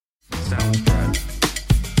All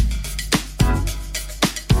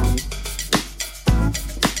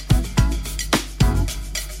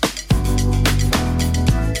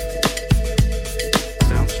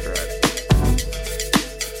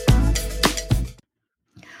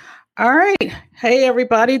right. Hey,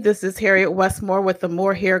 everybody. This is Harriet Westmore with the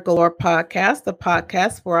More Hair Galore podcast, the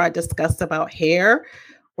podcast where I discuss about hair,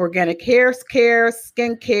 organic hair care,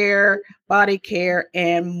 skin care, body care,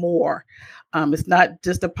 and more. It's not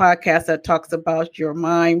just a podcast that talks about your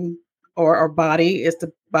mind or body. It's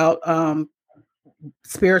about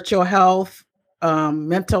spiritual health,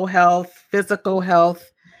 mental health, physical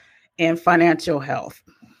health, and financial health.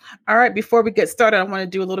 All right, before we get started, I want to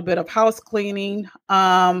do a little bit of house cleaning.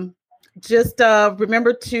 Just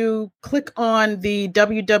remember to click on the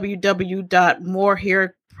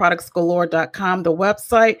www.morehairproductsgalore.com, the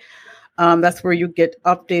website. That's where you get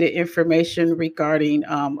updated information regarding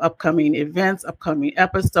upcoming events, upcoming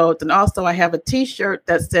episodes. And also, I have a t-shirt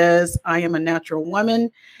that says, I am a natural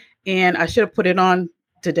woman. And I should have put it on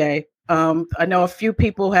today. I know a few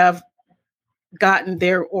people have gotten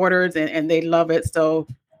their orders and they love it. So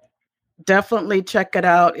definitely check it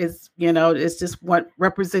out. It's just what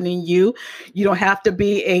representing you. You don't have to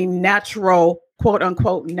be a natural, quote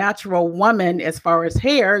unquote, natural woman as far as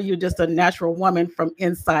hair. You're just a natural woman from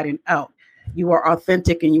inside and out. You are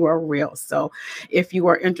authentic and you are real. So if you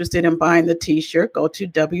are interested in buying the t-shirt, go to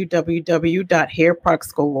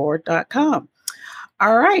www.hairproductsgalore.com.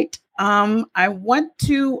 All right. I want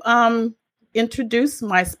to introduce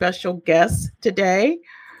my special guest today.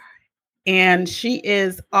 And she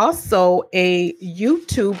is also a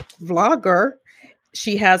YouTube vlogger.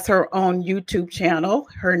 She has her own YouTube channel.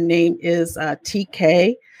 Her name is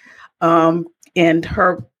TK. And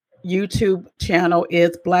her YouTube channel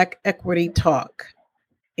is Black Equity Talk.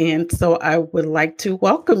 And so I would like to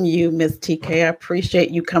welcome you, Ms. TK. I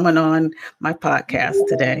appreciate you coming on my podcast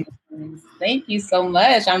today. Thank you so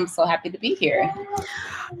much. I'm so happy to be here.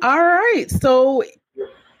 All right. So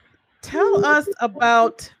tell us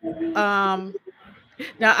about, now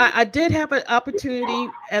I did have an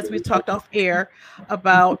opportunity, as we talked off air,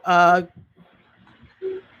 about I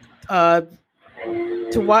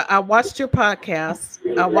watched your podcast.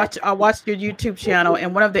 I watched your YouTube channel,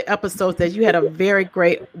 and one of the episodes that you had a very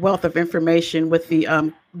great wealth of information with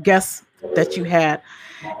the guests that you had.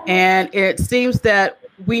 And it seems that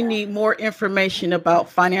we need more information about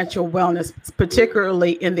financial wellness,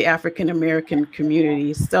 particularly in the African American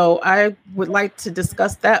community. So I would like to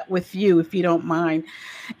discuss that with you, if you don't mind,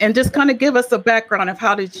 and just kind of give us a background of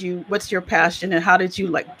what's your passion, and how did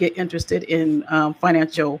you get interested in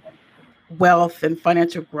financial wealth and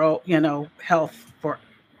financial growth, health for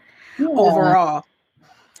overall.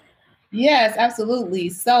 Yes, absolutely.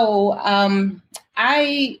 So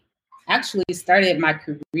I actually started my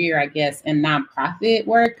career, I guess, in nonprofit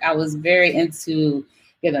work. I was very into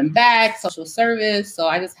giving back, social service. So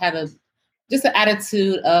I just had an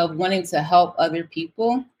attitude of wanting to help other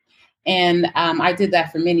people. And I did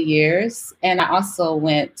that for many years. And I also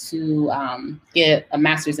went to get a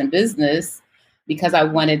master's in business because I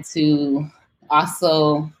wanted to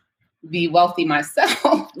also be wealthy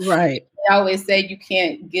myself. Right. I always say you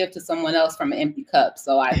can't give to someone else from an empty cup.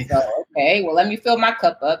 So I thought, okay, well, let me fill my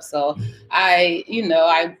cup up. So I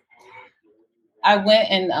went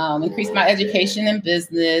and increased my education in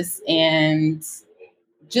business and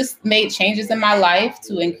just made changes in my life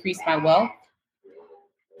to increase my wealth.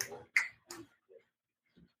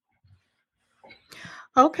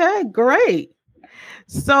 Okay, great.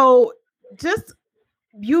 So just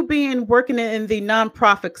you working in the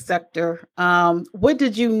nonprofit sector, what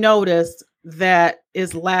did you notice that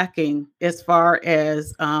is lacking as far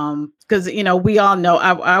as, because, we all know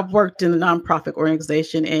I've worked in a nonprofit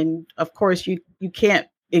organization, and of course you can't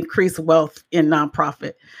increase wealth in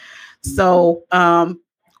nonprofit. So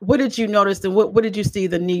what did you notice, and what did you see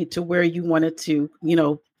the need to where you wanted to,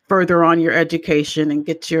 further on your education and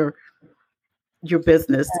get your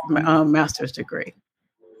business master's degree?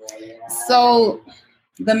 So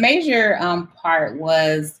the major part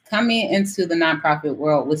was coming into the nonprofit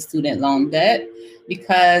world with student loan debt,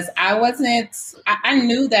 because I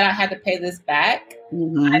knew that I had to pay this back.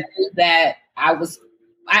 Mm-hmm. I knew that I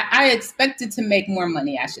expected to make more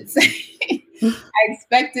money, I should say. I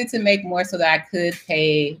expected to make more so that I could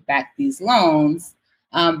pay back these loans.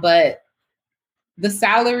 But the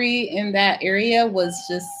salary in that area was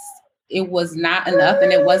not enough,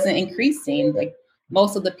 and it wasn't increasing. Like,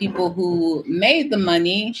 most of the people who made the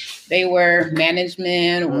money, they were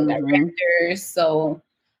management or directors. So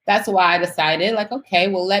that's why I decided, okay,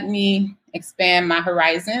 well, let me expand my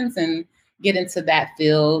horizons and get into that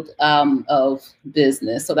field of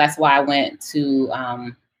business. So that's why I went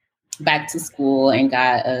to back to school and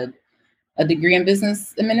got a degree in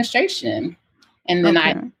business administration. And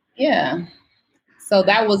then so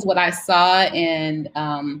that was what I saw. And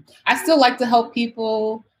I still like to help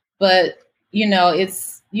people, but you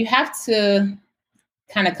have to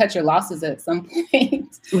kind of cut your losses at some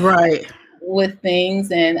point. Right. With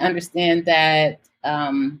things and understand that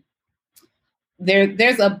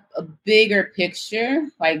there's a bigger picture.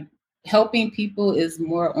 Like helping people is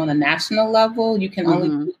more on a national level. You can only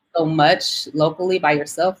do so much locally by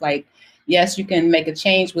yourself. Like, yes, you can make a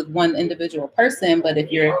change with one individual person, but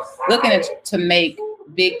if you're looking to make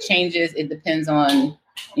big changes, it depends on,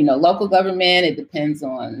 local government. It depends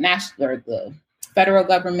on national or the federal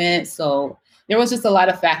government. So there was just a lot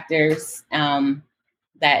of factors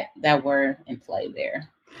that were in play there.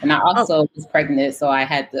 And I also was pregnant, so I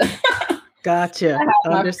had to. Gotcha.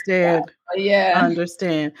 Understand. Yeah.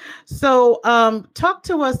 Understand. So talk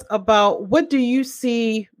to us about what do you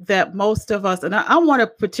see that most of us, and I want to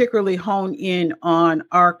particularly hone in on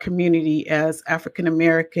our community as African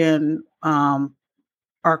American,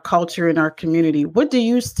 our culture and our community. What do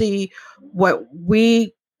you see what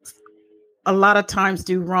we a lot of times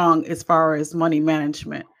do wrong as far as money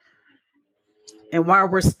management and why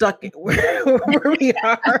we're stuck where we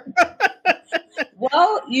are?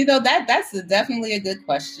 Well, that's definitely a good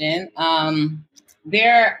question.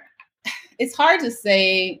 It's hard to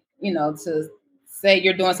say, to say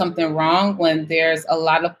you're doing something wrong when there's a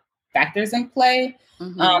lot of factors in play.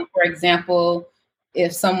 For example,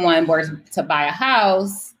 if someone were to buy a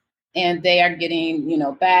house and they are getting,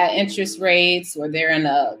 bad interest rates, or they're in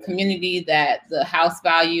a community that the house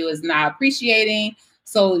value is not appreciating.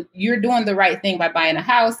 So you're doing the right thing by buying a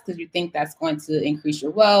house because you think that's going to increase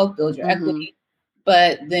your wealth, build your equity.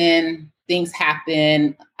 But then things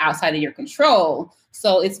happen outside of your control.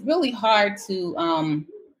 So it's really hard to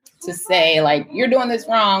say like you're doing this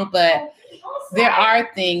wrong, but there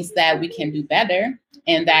are things that we can do better.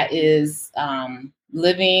 And that is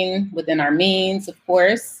living within our means, of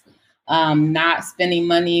course, not spending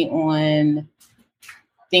money on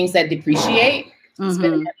things that depreciate,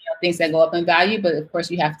 spending money on things that go up in value. But of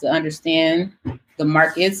course, you have to understand the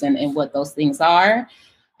markets and what those things are.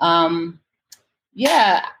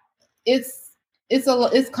 It's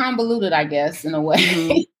convoluted, I guess, in a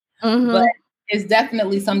way, but it's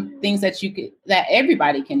definitely some things that that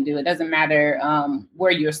everybody can do. It doesn't matter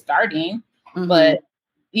where you're starting, but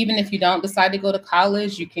even if you don't decide to go to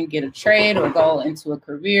college, you can get a trade or go into a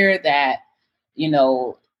career that,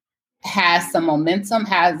 has some momentum,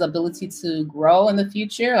 has the ability to grow in the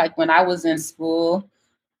future. Like when I was in school,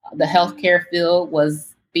 the healthcare field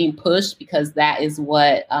was being pushed because that is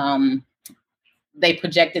what they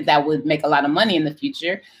projected that would make a lot of money in the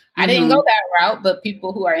future. I didn't go that route, but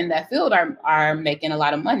people who are in that field are making a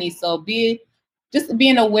lot of money. So being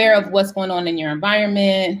aware of what's going on in your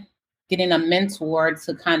environment, getting a mentor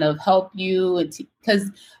to kind of help you,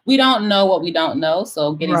 because we don't know what we don't know.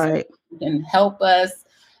 So getting someone who can help us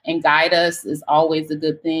and guide us is always a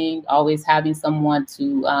good thing. Always having someone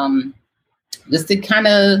to just to kind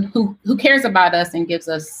of who cares about us and gives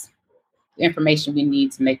us the information we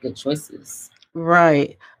need to make good choices.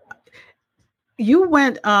 Right.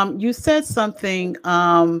 You said something,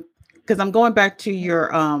 because I'm going back to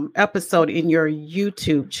your episode in your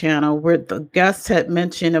YouTube channel where the guest had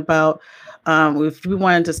mentioned about if we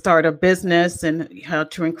wanted to start a business and how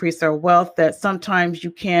to increase our wealth, that sometimes you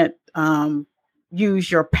can't use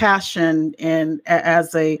your passion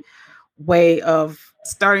as a way of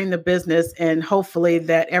starting the business, and hopefully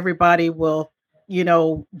that everybody will,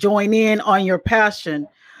 join in on your passion.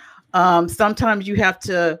 Sometimes you have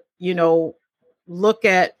to, look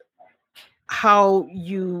at how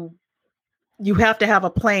you have to have a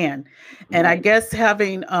plan. And I guess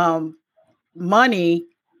having money,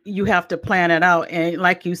 you have to plan it out. And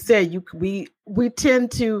like you said, we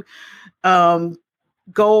tend to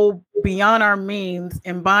go beyond our means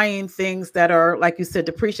in buying things that are, like you said,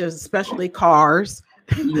 depreciated, especially cars.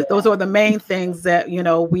 Yeah. Those are the main things that,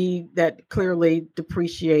 that clearly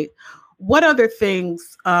depreciate. What other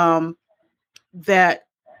things that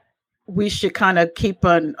we should kind of keep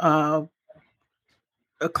a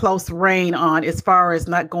close rein on as far as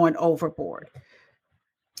not going overboard?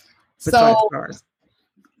 So,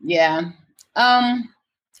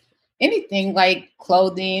 anything like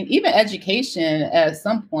clothing, even education at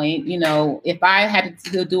some point, if I had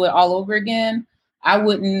to do it all over again, I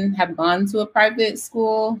wouldn't have gone to a private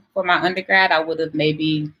school for my undergrad. I would have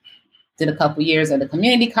maybe did a couple years at a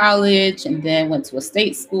community college and then went to a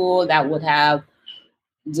state school. That would have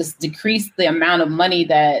just decreased the amount of money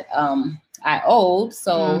that I owed.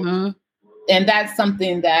 So, Mm-hmm. and that's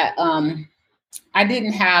something that I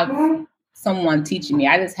didn't have someone teaching me.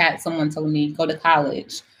 I just had someone telling me go to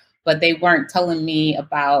college, but they weren't telling me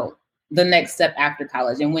about the next step after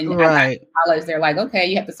college. And when I got to college, they're like, okay,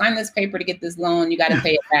 you have to sign this paper to get this loan. You got to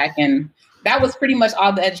pay it back. And that was pretty much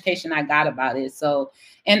all the education I got about it. So,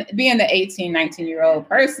 and being the 18, 19-year-old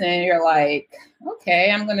person, you're like,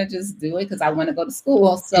 okay, I'm going to just do it because I want to go to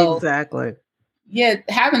school. So exactly. Yeah,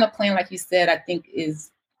 having a plan, like you said, I think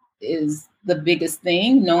is the biggest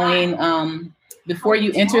thing. Knowing before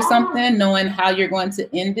you enter something, knowing how you're going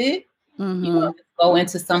to end it. Mm-hmm. You don't go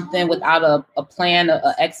into something without a plan,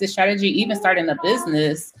 a exit strategy. Even starting a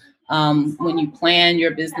business, when you plan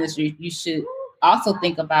your business, you should also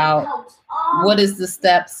think about what is the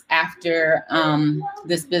steps after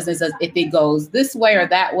this business, if it goes this way or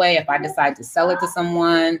that way, if I decide to sell it to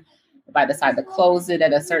someone, if I decide to close it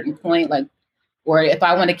at a certain point, like, or if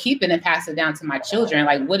I want to keep it and pass it down to my children,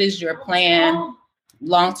 like, what is your plan,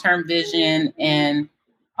 long-term vision, and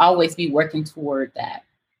always be working toward that.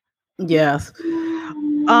 Yes.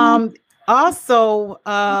 Also,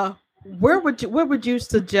 where would you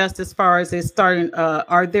suggest as far as it starting?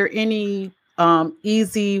 Are there any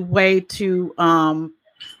easy way to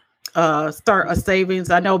start a savings?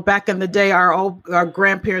 I know back in the day, our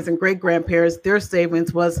grandparents and great grandparents, their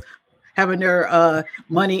savings was having their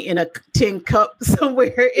money in a tin cup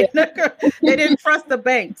somewhere. They didn't trust the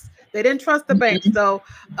banks. So,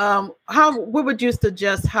 what would you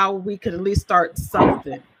suggest how we can at least start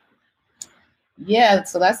something? Yeah,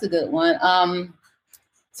 so that's a good one.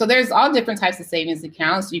 So there's all different types of savings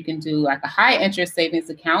accounts. You can do like a high interest savings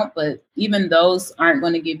account, but even those aren't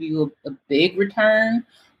going to give you a big return,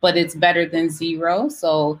 but it's better than zero.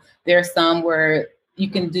 So there's some where you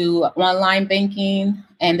can do online banking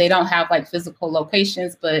and they don't have like physical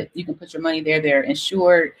locations, but you can put your money there. They're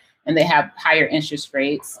insured and they have higher interest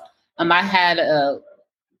rates. I had a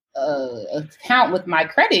account with my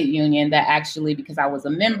credit union that actually, because I was a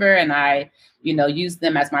member and I, used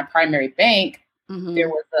them as my primary bank, mm-hmm. There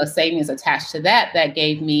was a savings attached to that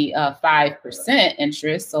gave me 5%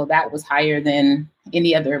 interest. So that was higher than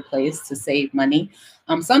any other place to save money.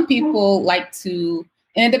 Some people like to,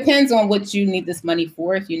 and it depends on what you need this money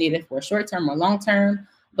for, if you need it for short-term or long-term,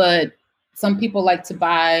 but some people like to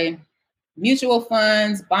buy mutual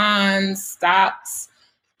funds, bonds, stocks,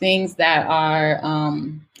 things that are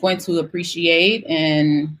going to appreciate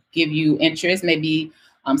and give you interest. Maybe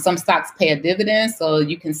some stocks pay a dividend, so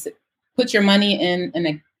you can put your money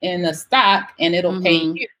in a stock and it'll mm-hmm.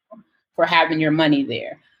 pay you for having your money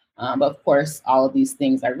there. But of course, all of these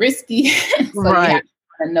things are risky, so right. You have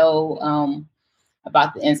to know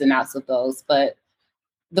about the ins and outs of those. But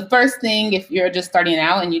the first thing, if you're just starting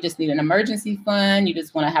out and you just need an emergency fund, you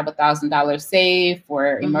just want to have $1,000 saved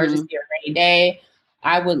for emergency mm-hmm. or rainy day,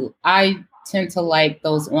 I tend to like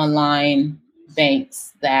those online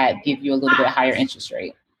banks that give you a little bit higher interest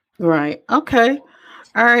rate. Right. Okay.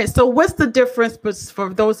 All right. So what's the difference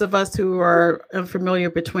for those of us who are unfamiliar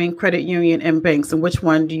between credit union and banks, and which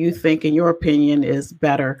one do you think, in your opinion, is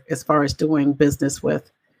better as far as doing business with?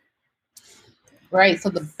 Right. So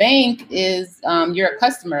the bank is, you're a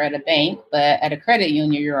customer at a bank, but at a credit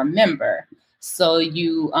union, you're a member. So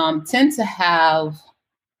you tend to have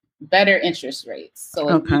better interest rates. So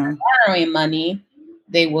if you're borrowing money,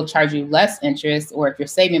 they will charge you less interest, or if you're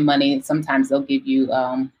saving money, sometimes they'll give you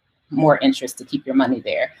more interest to keep your money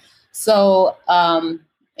there. So,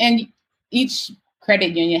 and each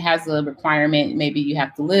credit union has a requirement. Maybe you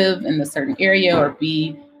have to live in a certain area or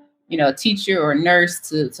be, a teacher or a nurse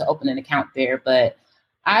to open an account there. But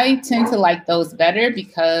I tend to like those better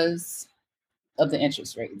because of the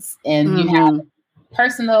interest rates, and mm-hmm. you have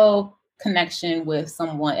personal connection with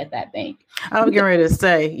someone at that bank. I was getting ready to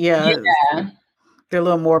say, yeah. They're a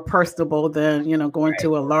little more personable than, going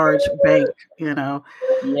to a large bank,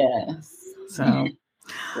 Yes. So,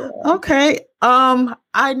 okay.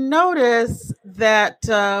 I noticed that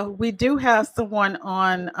we do have someone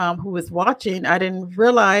on who is watching. I didn't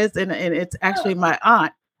realize, and it's actually my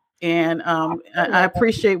aunt. And I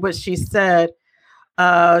appreciate what she said.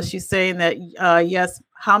 She's saying that, yes,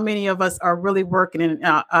 how many of us are really working in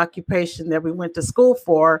an occupation that we went to school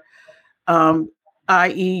for,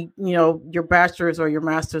 i.e., your bachelor's or your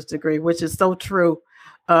master's degree, which is so true.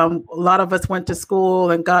 A lot of us went to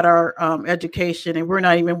school and got our education, and we're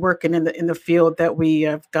not even working in the field that we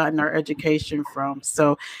have gotten our education from.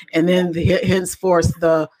 So, and then henceforth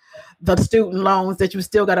the student loans that you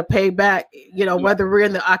still got to pay back, whether we're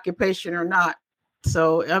in the occupation or not.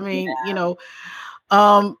 So, I mean,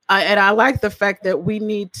 I like the fact that we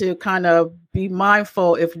need to kind of be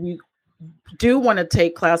mindful if we do want to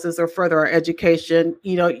take classes or further our education,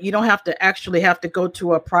 you don't have to go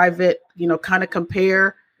to a private, kind of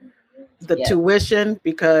compare the tuition,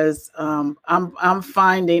 because I'm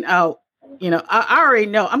finding out, I already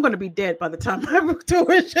know I'm going to be dead by the time my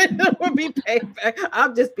tuition will be paid back.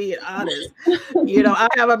 I'm just being honest. I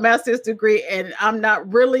have a master's degree and I'm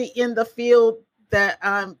not really in the field that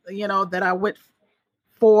that I went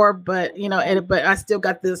for, but but I still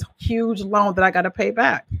got this huge loan that I got to pay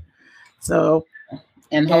back. So,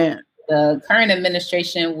 and the current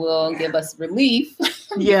administration will give us relief.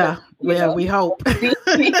 Yeah, we hope. We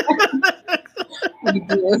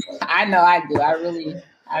do. I know I do.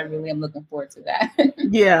 I really am looking forward to that.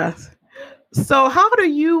 Yeah. So how do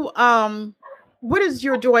you what is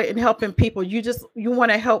your joy in helping people? You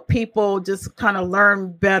want to help people just kind of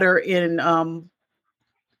learn better in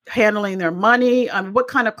handling their money? What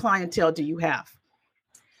kind of clientele do you have?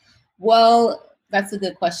 Well, that's a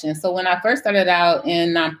good question. So when I first started out in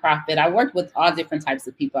nonprofit, I worked with all different types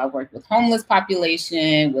of people. I worked with homeless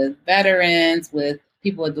population, with veterans, with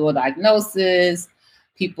people with dual diagnosis,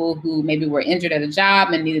 people who maybe were injured at a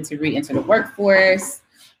job and needed to re-enter the workforce.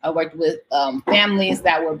 I worked with families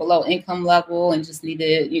that were below income level and just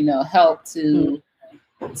needed, help to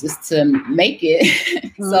make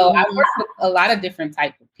it. So I worked with a lot of different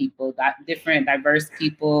types of people, different diverse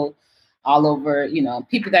people all over,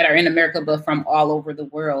 people that are in America, but from all over the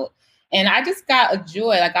world. And I just got a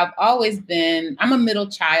joy. Like I'm a middle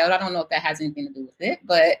child. I don't know if that has anything to do with it,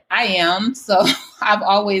 but I am. So I've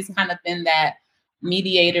always kind of been that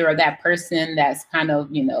mediator or that person that's kind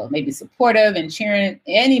of, maybe supportive and cheering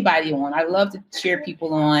anybody on. I love to cheer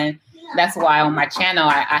people on. That's why on my channel,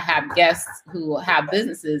 I have guests who have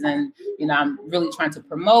businesses and, I'm really trying to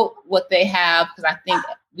promote what they have, because I think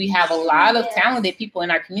we have a lot of talented people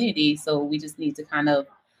in our community. So we just need to kind of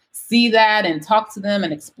see that and talk to them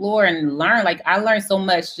and explore and learn. Like I learned so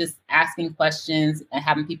much just asking questions and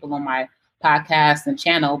having people on my podcast and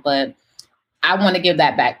channel, but I want to give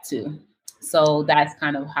that back too. So that's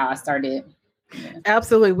kind of how I started. Yeah.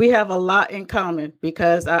 Absolutely. We have a lot in common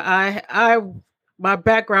because my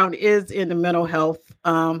background is in the mental health,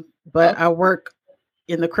 but I work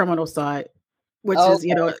in the criminal side, which is,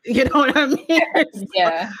 you know what I mean?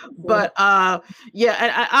 Yeah. But and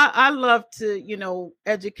I love to,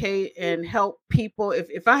 educate and help people.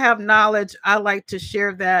 If I have knowledge, I like to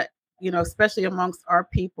share that, especially amongst our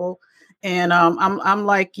people. And I'm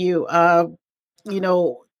like you,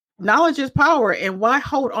 knowledge is power. And why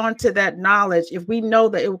hold on to that knowledge if we know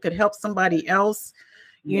that it could help somebody else?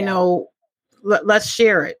 Let's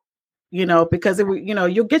share it, because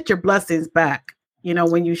you'll get your blessings back,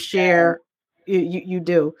 when you share. You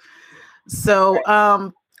do.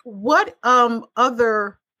 So what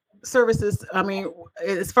other services,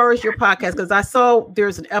 as far as your podcast, because I saw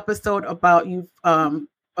there's an episode about you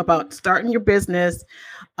about starting your business.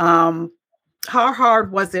 How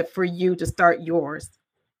hard was it for you to start yours?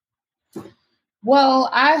 Well,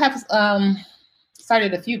 I have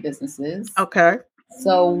started a few businesses. Okay.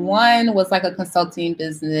 So one was like a consulting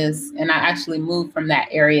business, and I actually moved from that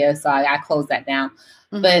area, so I closed that down.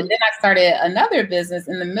 Mm-hmm. But then I started another business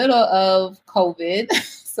in the middle of COVID,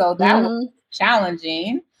 so that was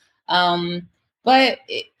challenging. But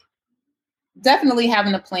definitely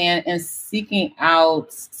having a plan and seeking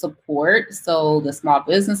out support. So the Small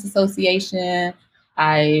Business Association,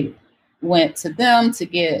 I went to them to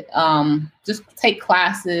get just take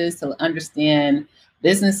classes to understand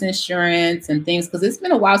business insurance and things, because it's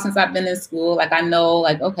been a while since I've been in school. Like I know,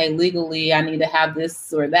 like, okay, legally I need to have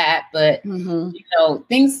this or that, but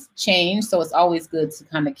things change. So it's always good to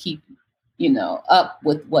kind of keep, up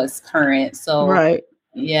with what's current. So right.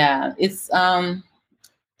 Yeah, it's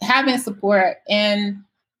having support and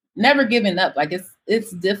never giving up. Like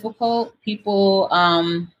it's difficult. People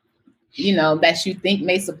that you think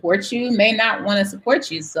may support you may not want to support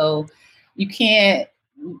you. So you can't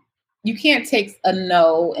take a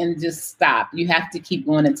no and just stop. You have to keep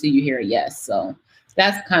going until you hear a yes. So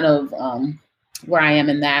that's kind of where I am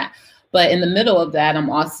in that. But in the middle of that, I'm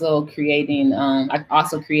also creating, I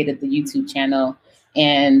also created the YouTube channel.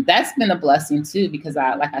 And that's been a blessing too, because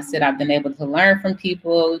like I said, I've been able to learn from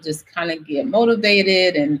people, just kind of get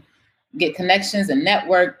motivated and get connections and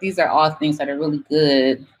network. These are all things that are really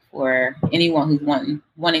good for anyone who's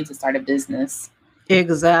wanting to start a business.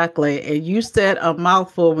 Exactly. And you said a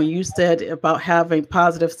mouthful when you said about having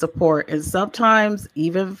positive support. And sometimes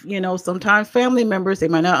even, sometimes family members, they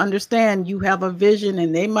might not understand you have a vision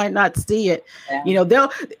and they might not see it. Yeah.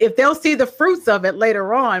 They'll see the fruits of it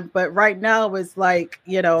later on. But right now it's like,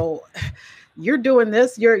 you're doing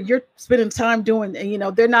this, you're spending time doing,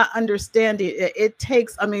 they're not understanding it. It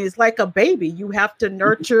takes, it's like a baby. You have to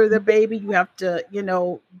nurture the baby. You have to,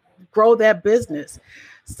 grow that business.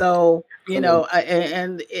 So, that's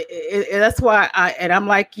why I'm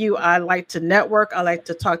like you. I like to network. I like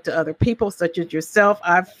to talk to other people such as yourself.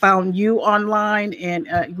 I've found you online,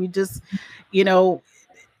 and we just,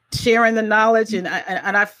 sharing the knowledge, and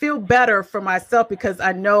I feel better for myself because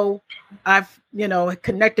I know I've,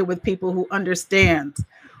 connected with people who understand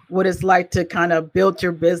what it's like to kind of build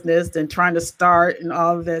your business and trying to start and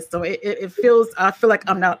all of this. So I feel like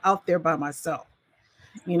I'm not out there by myself.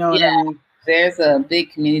 You know what I mean? There's a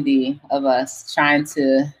big community of us trying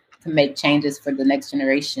to make changes for the next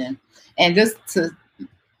generation. And just to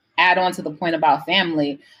add on to the point about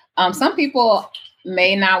family, some people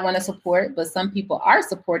may not want to support, but some people are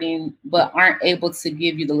supporting, but aren't able to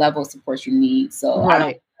give you the level of support you need. So right.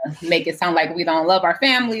 I don't make it sound like we don't love our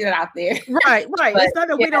family that out there. Right. But, it's not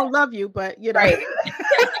that we don't love you, but Right.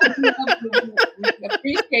 We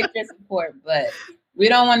appreciate your support, but we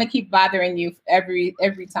don't want to keep bothering you every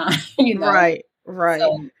time, Right.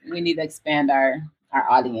 So we need to expand our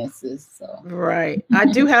audiences. So right. I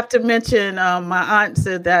do have to mention, my aunt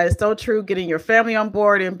said that it's so true, getting your family on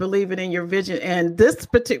board and believing in your vision. And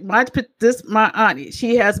my aunt,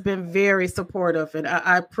 she has been very supportive, and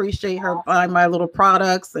I appreciate her buying my little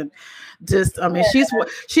products, and just,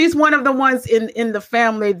 she's one of the ones in the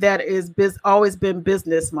family that is always been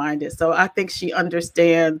business minded. So I think she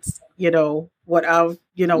understands, what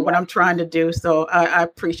what I'm trying to do. So I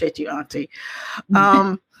appreciate you, Auntie.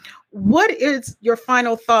 What is your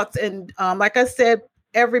final thoughts? And like I said,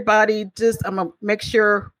 everybody, I'm gonna make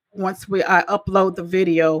sure once I upload the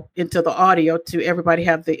video into the audio to everybody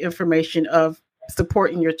have the information of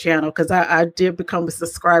supporting your channel, because I did become a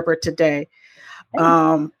subscriber today.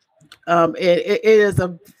 It is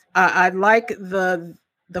I like the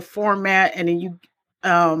format, and then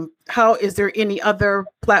how is there any other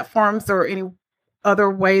platforms or any other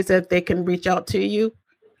ways that they can reach out to you?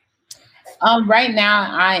 Right now,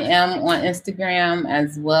 I am on Instagram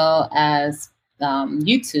as well as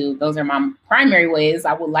YouTube. Those are my primary ways.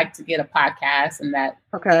 I would like to get a podcast, and that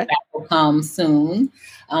will come soon.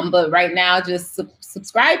 But right now, just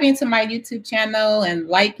subscribing to my YouTube channel and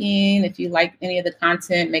liking. If you like any of the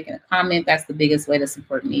content, making a comment, that's the biggest way to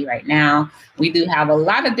support me right now. We do have a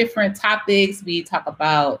lot of different topics. We talk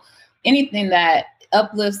about anything that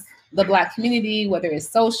uplifts the Black community, whether it's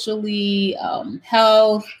socially,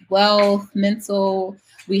 health, wealth, mental.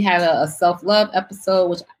 We had a self-love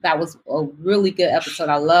episode, that was a really good episode.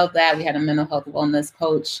 I love that. We had a mental health wellness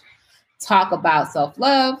coach talk about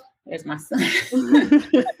self-love. There's my son.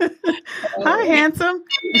 Hi, handsome.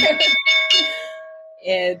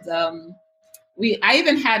 And I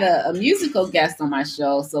even had a musical guest on my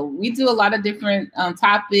show. So we do a lot of different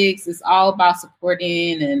topics. It's all about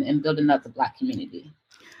supporting and building up the Black community.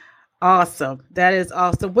 Awesome. That is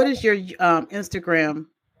awesome. What is your Instagram?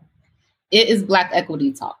 It is Black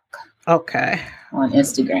Equity Talk. Okay. On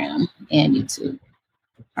Instagram and YouTube.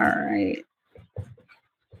 All right.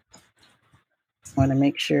 Want to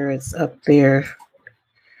make sure it's up there.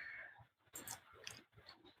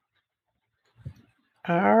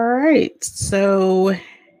 All right. So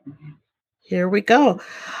here we go.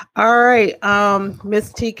 All right.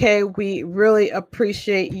 Miss TK, we really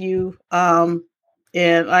appreciate you.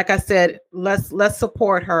 And like I said, let's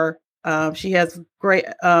support her. She has great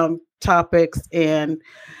topics, and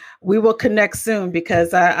we will connect soon,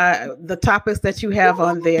 because the topics that you have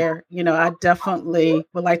on there, I definitely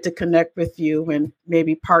would like to connect with you and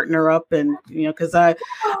maybe partner up, and because I've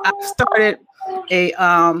started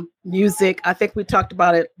a music. I think we talked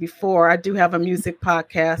about it before. I do have a music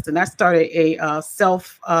podcast, and I started a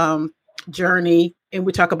self journey, and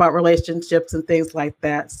we talk about relationships and things like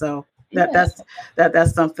that. So.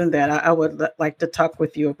 That's something that I would like to talk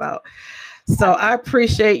with you about. So I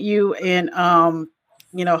appreciate you, and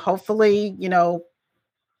hopefully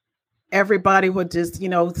everybody would just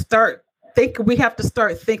we have to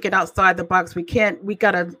start thinking outside the box. We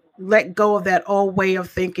got to let go of that old way of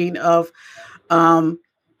thinking of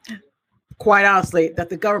quite honestly that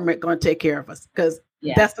the government going to take care of us, because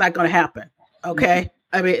that's not going to happen. Okay.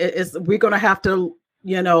 Mm-hmm. We're going to have to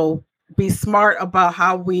be smart about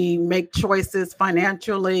how we make choices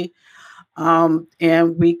financially.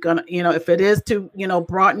 And we gonna, if it is to,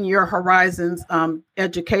 broaden your horizons,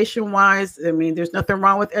 education wise, there's nothing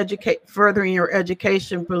wrong with furthering your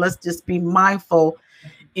education, but let's just be mindful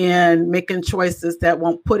in making choices that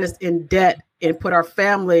won't put us in debt and put our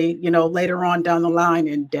family, later on down the line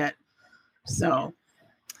in debt. So,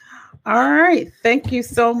 all right. Thank you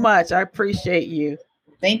so much. I appreciate you.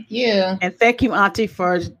 Thank you. And thank you, Auntie,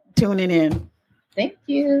 for tuning in. Thank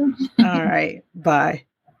you. All right. Bye.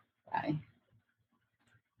 Bye.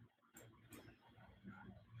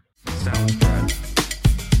 Soundtrack.